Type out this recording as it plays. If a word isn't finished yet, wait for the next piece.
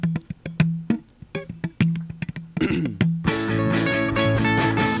It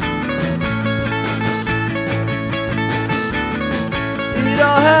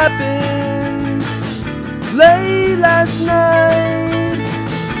all happened late last night.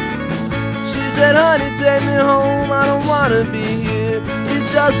 She said, honey, take me home, I don't wanna be here,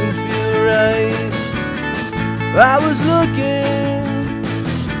 it doesn't feel right. I was looking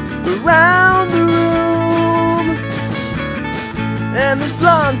around the room, and this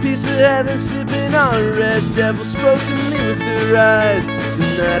blonde piece of heaven sipping on a red devil spoke to me with her eyes.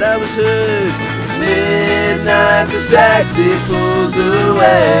 Tonight I was hers. It's midnight, the taxi pulls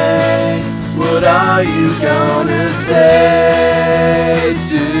away. What are you gonna say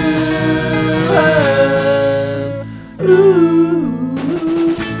to her? Ooh.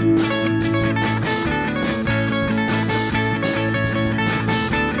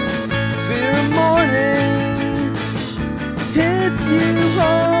 Fear of morning hits you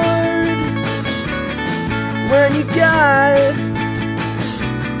hard when you got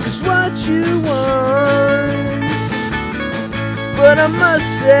just what you want. But I must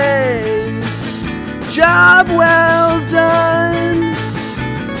say, job well done.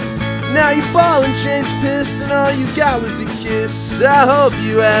 Now you're ball and chains pissed, and all you got was a kiss. I hope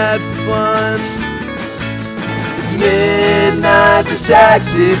you had fun. It's midnight, the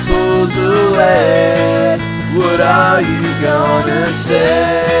taxi pulls away. What are you gonna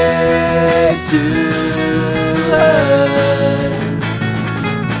say to her?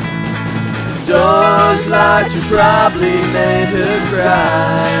 Doors locked, you probably made her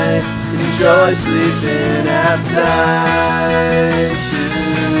cry. Enjoy sleeping outside.